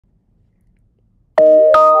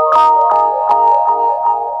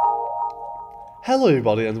Hello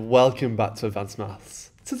everybody and welcome back to Advanced Maths.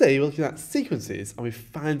 Today we're looking at sequences and we're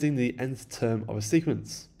finding the nth term of a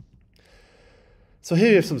sequence. So here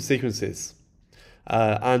we have some sequences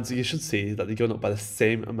and you should see that they're going up by the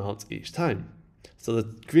same amount each time. So the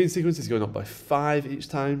green sequence is going up by 5 each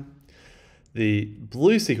time, the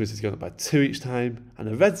blue sequence is going up by 2 each time, and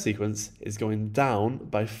the red sequence is going down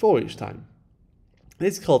by 4 each time.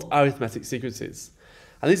 These are called arithmetic sequences.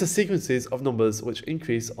 And these are sequences of numbers which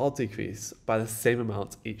increase or decrease by the same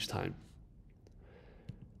amount each time.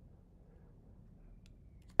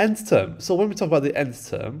 Nth term. So when we talk about the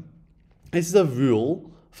nth term, this is a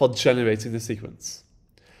rule for generating the sequence.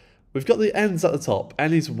 We've got the n's at the top.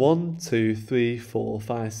 N is 1, 2, 3, 4,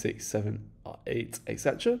 5, 6, 7, 8,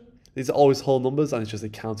 etc. These are always whole numbers and it's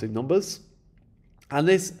just counting numbers. And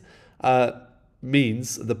this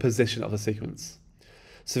means the position of the sequence.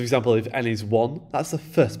 So for example, if n is 1, that's the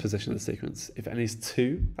first position of the sequence. If n is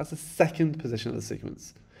 2, that's the second position of the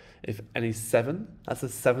sequence. If n is 7, that's the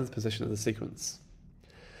 7th position of the sequence.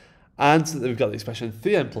 And we've got the expression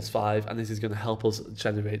 3n plus 5, and this is going to help us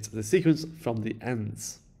generate the sequence from the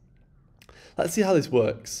n's. Let's see how this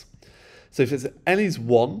works. So if it's n is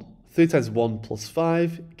 1, 3 times 1 plus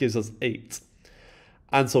 5 gives us 8.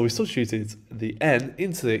 And so we substituted the n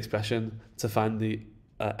into the expression to find the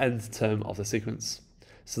nth term of the sequence.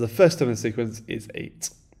 So the first term in the sequence is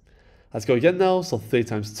 8. Let's go again now. So 3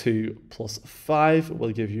 times 2 plus 5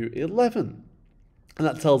 will give you 11. And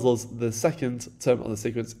that tells us the second term of the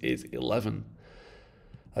sequence is 11.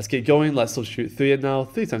 Let's keep going. Let's substitute 3 in now.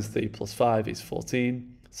 3 times 3 plus 5 is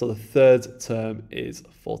 14. So the third term is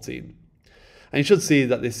 14. And you should see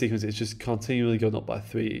that this sequence is just continually going up by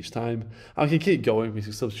 3 each time. And we can keep going. We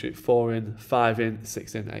can substitute 4 in, 5 in,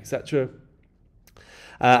 6 in, etc.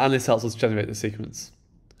 And this helps us generate the sequence.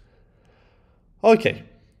 Okay,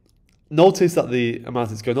 notice that the amount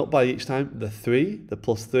is going up by each time. The 3, the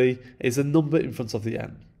plus 3, is a number in front of the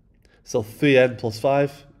n. So 3n plus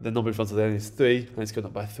 5, the number in front of the n is 3, and it's going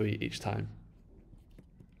up by 3 each time.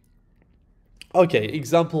 Okay,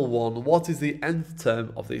 example 1. What is the nth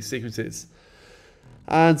term of these sequences?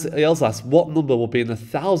 And he also asks, what number will be in the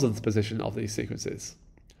 1000th position of these sequences?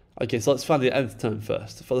 Okay, so let's find the nth term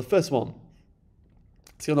first. For the first one,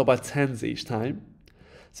 it's going up by 10s each time.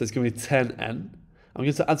 So it's going to be 10n. I'm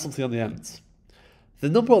going to add something on the end. The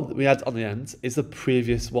number that we add on the end is the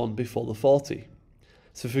previous one before the 40.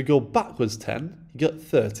 So if we go backwards 10, you get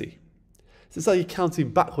 30. So it's like you're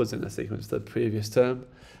counting backwards in the sequence to the previous term,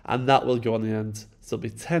 and that will go on the end. So it'll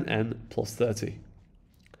be 10n plus 30.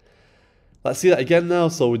 Let's see that again now.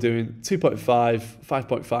 So we're doing 2.5,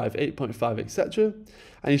 5.5, 8.5, etc.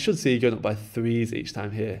 And you should see going up by 3s each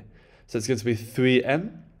time here. So it's going to be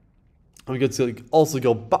 3n. I'm going to also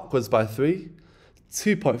go backwards by 3.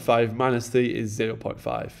 2.5 minus 3 is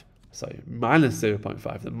 0.5. Sorry, minus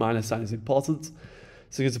 0.5. The minus sign is important.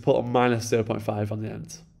 So you're going to put a minus 0.5 on the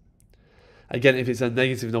end. Again, if it's a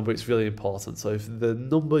negative number, it's really important. So if the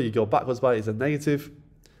number you go backwards by is a negative,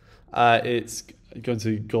 it's going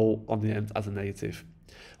to go on the end as a negative.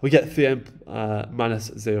 We get 3n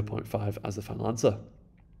minus 0.5 as the final answer.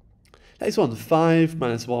 Next one, 5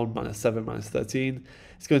 minus 1 minus 7 minus 13.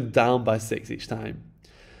 It's going down by 6 each time.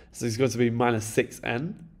 So it's going to be minus 6n.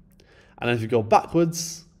 And then if you go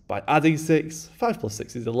backwards by adding 6, 5 plus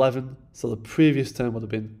 6 is 11. So the previous term would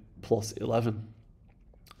have been plus 11.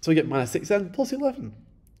 So we get minus 6n plus 11.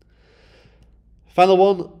 Final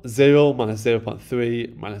one, 0 minus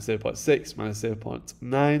 0.3 minus 0.6 minus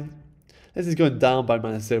 0.9. This is going down by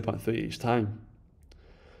minus 0.3 each time.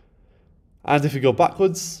 And if you go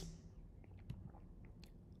backwards,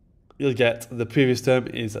 you'll get the previous term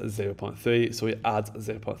is 0.3, so we add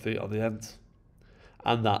 0.3 on the end.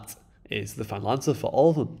 And that is the final answer for all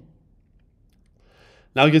of them.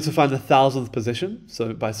 Now we're going to find the 1000th position,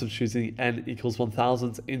 so by substituting n equals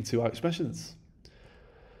 1000 into our expressions.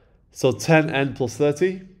 So 10n plus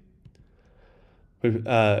 30,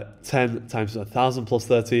 10 times 1000 plus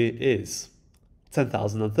 30 is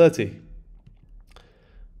 10,030.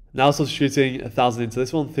 Now substituting 1000 into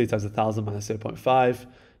this one, 3 times 1000 minus 0.5,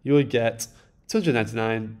 you would get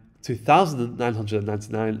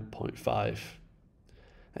 299,999.5.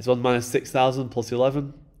 Next one, minus 6,000 plus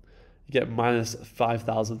 11. You get minus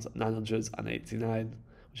 5,989,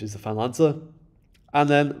 which is the final answer. And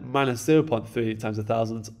then minus 0.3 times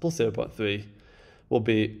 1,000 plus 0.3 will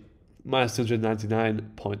be minus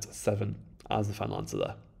 299.7 as the final answer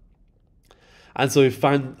there. And so we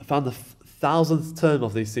found the 1000th term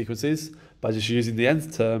of these sequences by just using the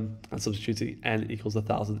nth term and substituting n equals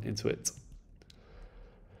 1000 into it.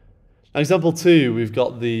 Now, example 2, we've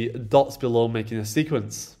got the dots below making a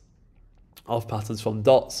sequence of patterns from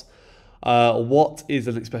dots. What is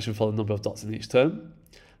an expression for the number of dots in each term?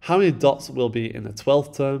 How many dots will be in the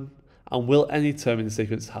 12th term? And will any term in the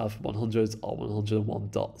sequence have 100 or 101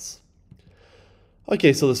 dots?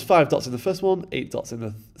 Okay, so there's 5 dots in the first one, 8 dots in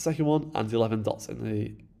the second one, and 11 dots in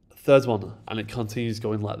the third one, and it continues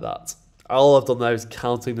going like that. All I've done there is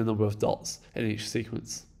counting the number of dots in each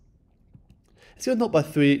sequence. It's going up by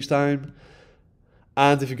 3 each time,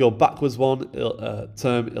 and if you go backwards one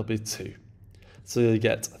term, it'll be 2. So you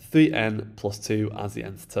get 3n plus 2 as the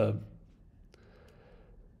nth term.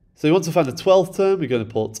 So you want to find the 12th term, we're going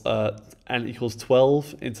to put n equals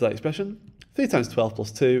 12 into that expression. 3 times 12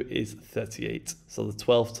 plus 2 is 38. So the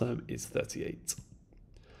 12th term is 38.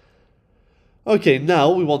 Okay,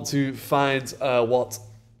 now we want to find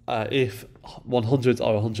if 100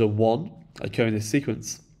 or 101 occur in this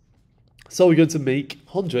sequence. So we're going to make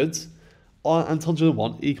 100 and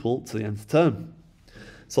 101 equal to the nth term.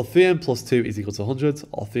 So 3n plus 2 is equal to 100,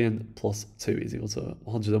 or 3n plus 2 is equal to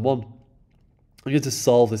 101. I'm going to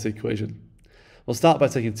solve this equation. We'll start by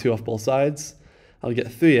taking 2 off both sides, and we'll get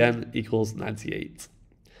 3n equals 98.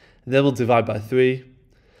 And then we'll divide by 3, and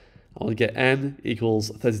we'll get n equals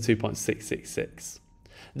 32.666.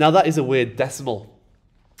 Now that is a weird decimal,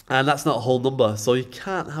 and that's not a whole number, so you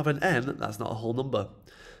can't have an n that's not a whole number.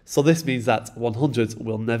 So this means that 100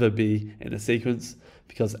 will never be in a sequence,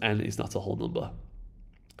 because n is not a whole number.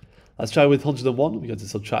 Let's try with 101. We're going to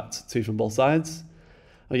subtract 2 from both sides.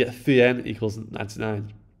 We get 3n equals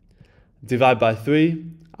 99. Divide by 3,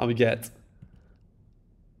 and we get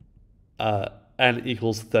n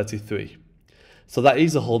equals 33. So that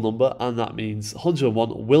is a whole number, and that means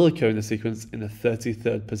 101 will occur in the sequence in the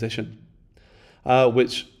 33rd position,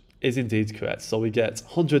 which is indeed correct. So we get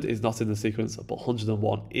 100 is not in the sequence, but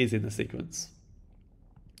 101 is in the sequence.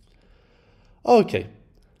 Okay.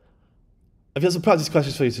 I've got some practice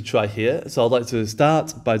questions for you to try here. So I'd like to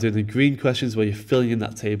start by doing the green questions where you're filling in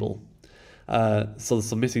that table. So there's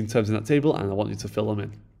some missing terms in that table, and I want you to fill them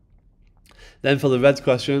in. Then for the red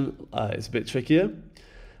question, it's a bit trickier.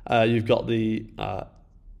 You've got the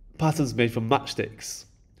patterns made from matchsticks.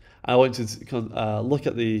 I want you to look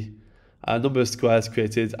at the number of squares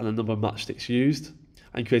created and the number of matchsticks used,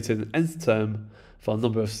 and create an nth term for the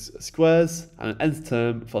number of squares and an nth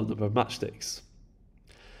term for the number of matchsticks.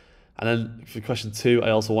 And then for question 2, I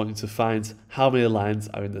also want you to find how many lines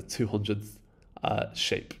are in the 200th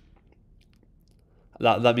shape.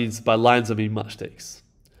 That means by lines I mean matchsticks.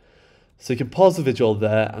 So you can pause the video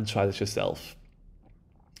there and try this yourself.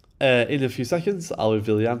 In a few seconds, I'll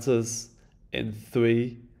reveal the answers in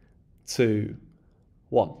 3, 2,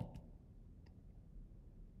 1.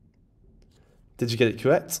 Did you get it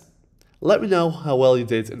correct? Let me know how well you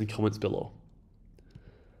did in the comments below.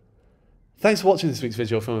 Thanks for watching this week's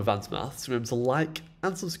video from Advanced Maths. Remember to like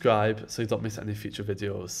and subscribe so you don't miss any future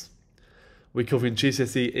videos. We're covering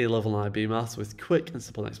GCSE, A-Level and IB Maths with quick and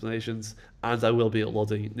simple explanations, and I will be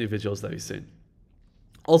uploading new videos very soon.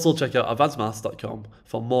 Also check out advancedmaths.com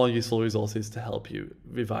for more useful resources to help you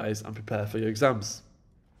revise and prepare for your exams.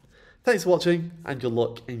 Thanks for watching, and good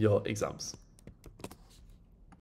luck in your exams.